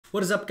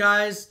What is up,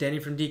 guys?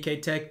 Dany from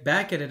DK Tech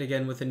back at it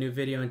again with a new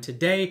video, and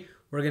today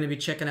we're going to be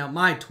checking out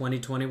my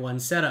 2021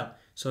 setup.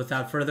 So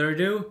without further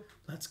ado,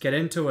 let's get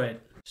into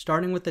it.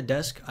 Starting with the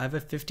desk, I have a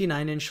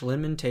 59-inch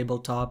Linman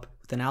tabletop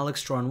with an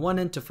Alex drawer on one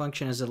end to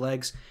function as the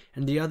legs,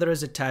 and the other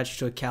is attached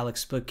to a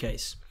Calyx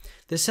bookcase.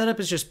 This setup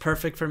is just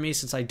perfect for me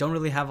since I don't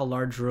really have a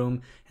large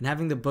room, and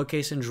having the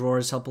bookcase and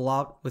drawers help a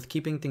lot with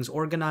keeping things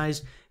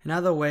organized and out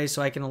of the way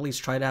so I can at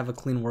least try to have a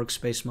clean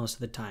workspace most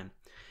of the time.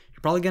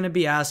 You're probably going to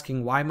be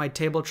asking why my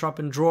tabletop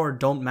and drawer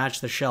don't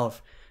match the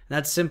shelf. And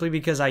that's simply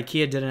because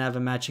IKEA didn't have a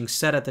matching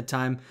set at the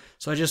time,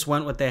 so I just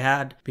went with what they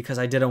had because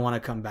I didn't want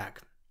to come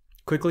back.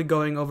 Quickly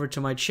going over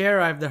to my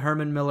chair, I have the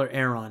Herman Miller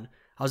Aeron.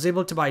 I was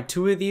able to buy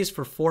two of these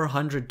for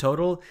 $400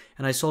 total,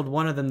 and I sold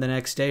one of them the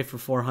next day for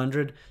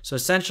 $400, so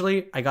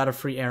essentially I got a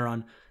free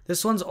Aeron.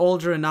 This one's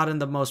older and not in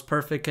the most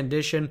perfect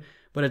condition,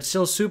 but it's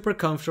still super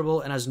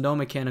comfortable and has no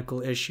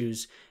mechanical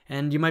issues.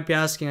 And you might be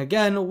asking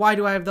again, why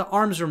do I have the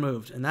arms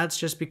removed? And that's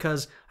just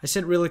because I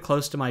sit really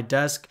close to my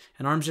desk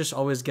and arms just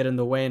always get in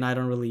the way and I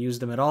don't really use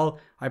them at all.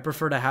 I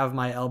prefer to have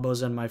my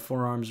elbows and my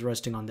forearms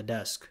resting on the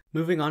desk.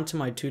 Moving on to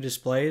my two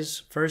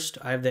displays. First,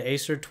 I have the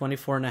Acer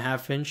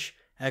 24.5-inch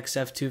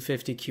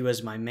XF250Q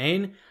as my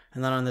main,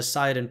 and then on the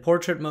side in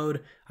portrait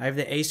mode, I have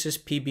the Asus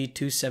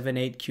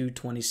PB278Q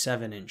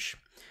 27-inch.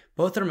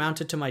 Both are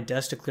mounted to my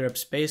desk to clear up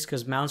space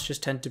because mounts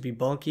just tend to be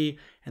bulky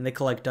and they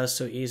collect dust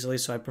so easily,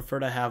 so I prefer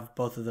to have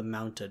both of them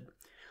mounted.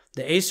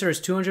 The Acer is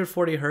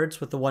 240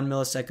 Hz with a 1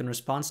 millisecond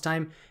response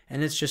time,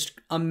 and it's just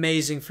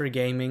amazing for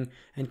gaming,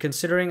 and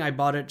considering I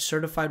bought it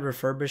certified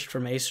refurbished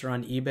from Acer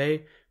on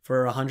eBay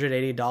for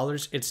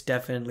 $180, it's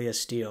definitely a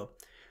steal.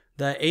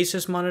 The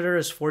Asus monitor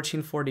is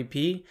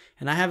 1440p,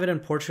 and I have it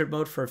in portrait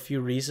mode for a few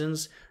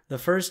reasons. The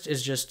first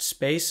is just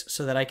space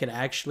so that I can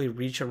actually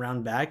reach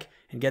around back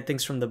and get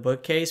things from the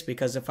bookcase,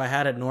 because if I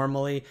had it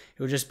normally, it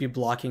would just be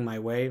blocking my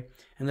way.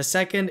 And the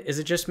second is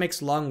it just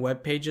makes long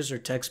web pages or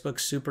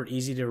textbooks super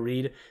easy to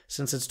read.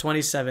 Since it's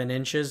 27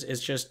 inches,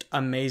 it's just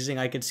amazing.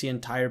 I could see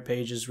entire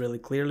pages really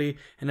clearly,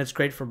 and it's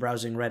great for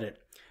browsing Reddit.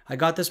 I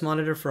got this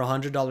monitor for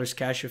 $100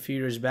 cash a few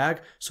years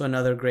back, so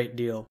another great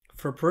deal.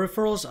 For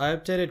peripherals, I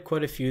updated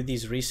quite a few of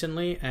these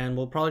recently, and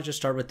we'll probably just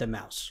start with the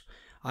mouse.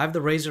 I have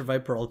the Razer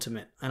Viper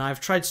Ultimate, and I've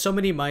tried so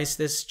many mice.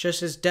 This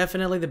just is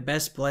definitely the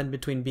best blend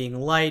between being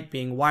light,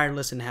 being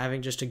wireless, and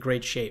having just a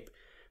great shape.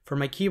 For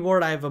my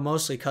keyboard, I have a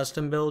mostly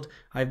custom build.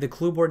 I have the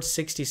Clueboard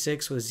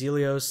 66 with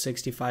Zelios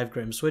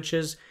 65-gram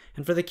switches,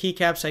 and for the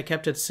keycaps, I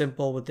kept it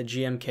simple with the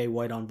GMK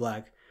white on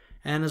black.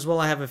 And as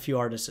well, I have a few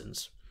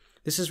artisans.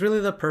 This is really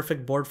the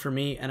perfect board for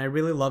me, and I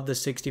really love the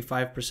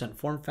 65%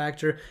 form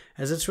factor,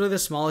 as it's really the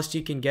smallest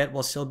you can get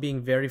while still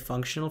being very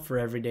functional for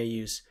everyday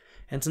use.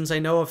 And since I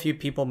know a few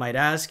people might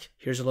ask,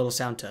 here's a little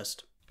sound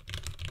test.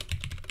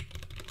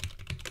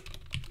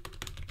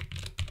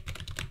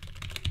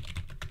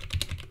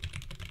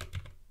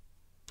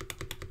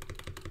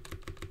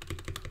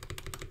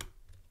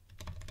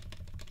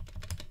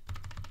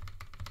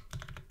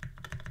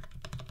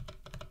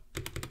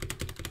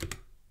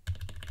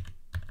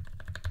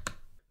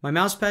 My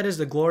mousepad is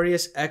the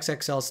glorious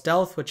XXL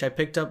Stealth, which I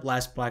picked up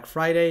last Black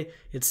Friday.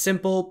 It's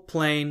simple,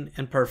 plain,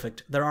 and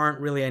perfect. There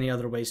aren't really any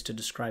other ways to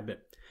describe it.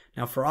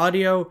 Now for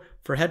audio,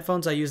 for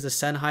headphones I use the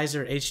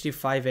Sennheiser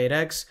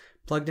HD58X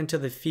plugged into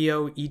the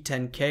FiO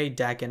E10K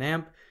DAC and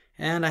amp,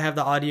 and I have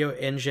the Audio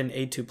Engine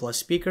A2 Plus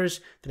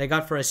speakers that I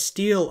got for a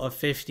steal of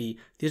 $50.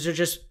 These are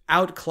just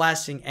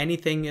outclassing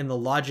anything in the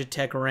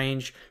Logitech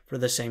range for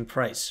the same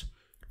price.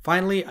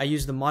 Finally, I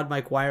use the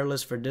ModMic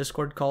wireless for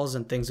Discord calls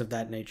and things of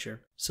that nature.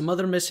 Some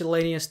other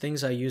miscellaneous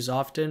things I use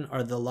often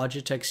are the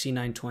Logitech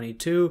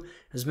C922,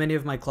 as many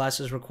of my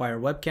classes require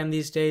webcam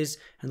these days,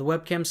 and the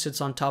webcam sits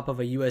on top of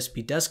a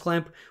USB desk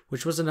lamp,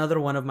 which was another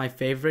one of my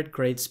favorite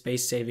great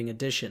space-saving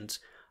additions.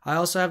 I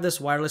also have this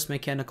wireless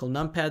mechanical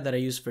numpad that I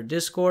use for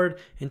Discord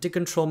and to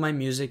control my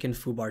music in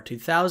Fubar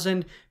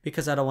 2000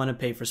 because I don't want to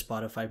pay for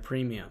Spotify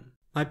Premium.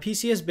 My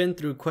PC has been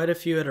through quite a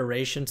few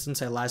iterations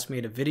since I last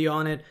made a video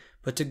on it,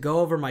 but to go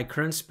over my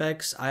current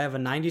specs, I have a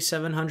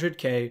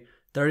 9700K,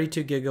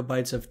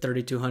 32GB of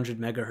 3200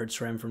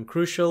 MHz RAM from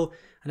Crucial,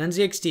 an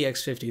NZXT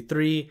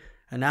X53,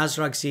 an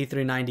Asrock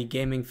Z390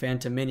 Gaming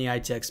Phantom Mini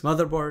ITX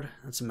motherboard,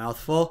 that's a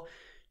mouthful,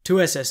 two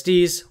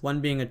SSDs, one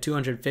being a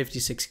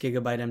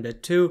 256GB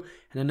M.2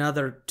 and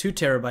another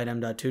 2TB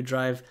M.2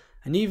 drive,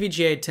 an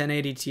EVGA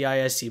 1080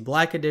 Ti SC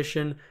Black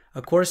Edition,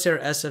 a Corsair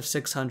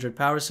SF600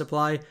 power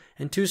supply,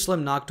 and two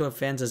slim Noctua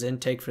fans as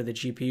intake for the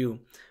GPU.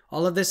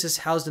 All of this is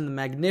housed in the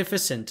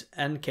magnificent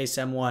N-Case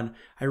M1.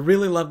 I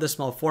really love the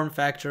small form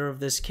factor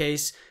of this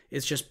case.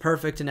 It's just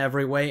perfect in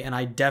every way, and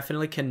I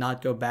definitely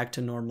cannot go back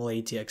to normal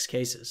ATX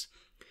cases.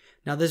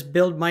 Now this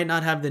build might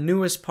not have the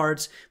newest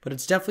parts, but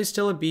it's definitely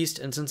still a beast,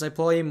 and since I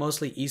play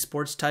mostly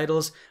esports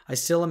titles, I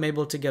still am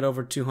able to get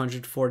over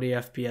 240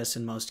 FPS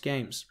in most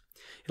games.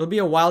 It'll be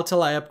a while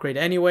till I upgrade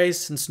anyways,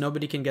 since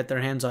nobody can get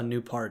their hands on new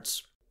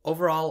parts.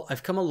 Overall,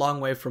 I've come a long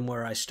way from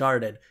where I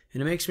started,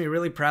 and it makes me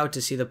really proud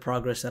to see the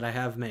progress that I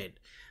have made.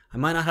 I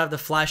might not have the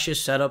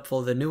flashiest setup full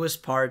of the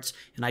newest parts,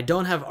 and I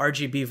don't have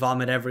RGB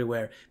vomit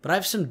everywhere, but I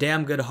have some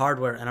damn good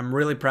hardware and I'm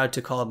really proud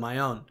to call it my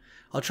own.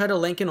 I'll try to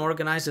link and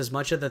organize as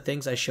much of the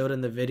things I showed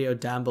in the video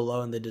down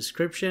below in the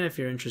description if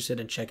you're interested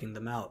in checking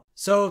them out.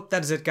 So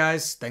that's it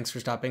guys, thanks for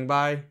stopping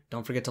by.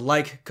 Don't forget to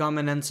like,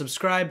 comment, and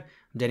subscribe.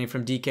 I'm Dany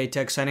from DK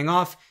Tech signing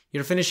off.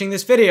 You're finishing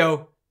this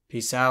video.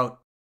 Peace out.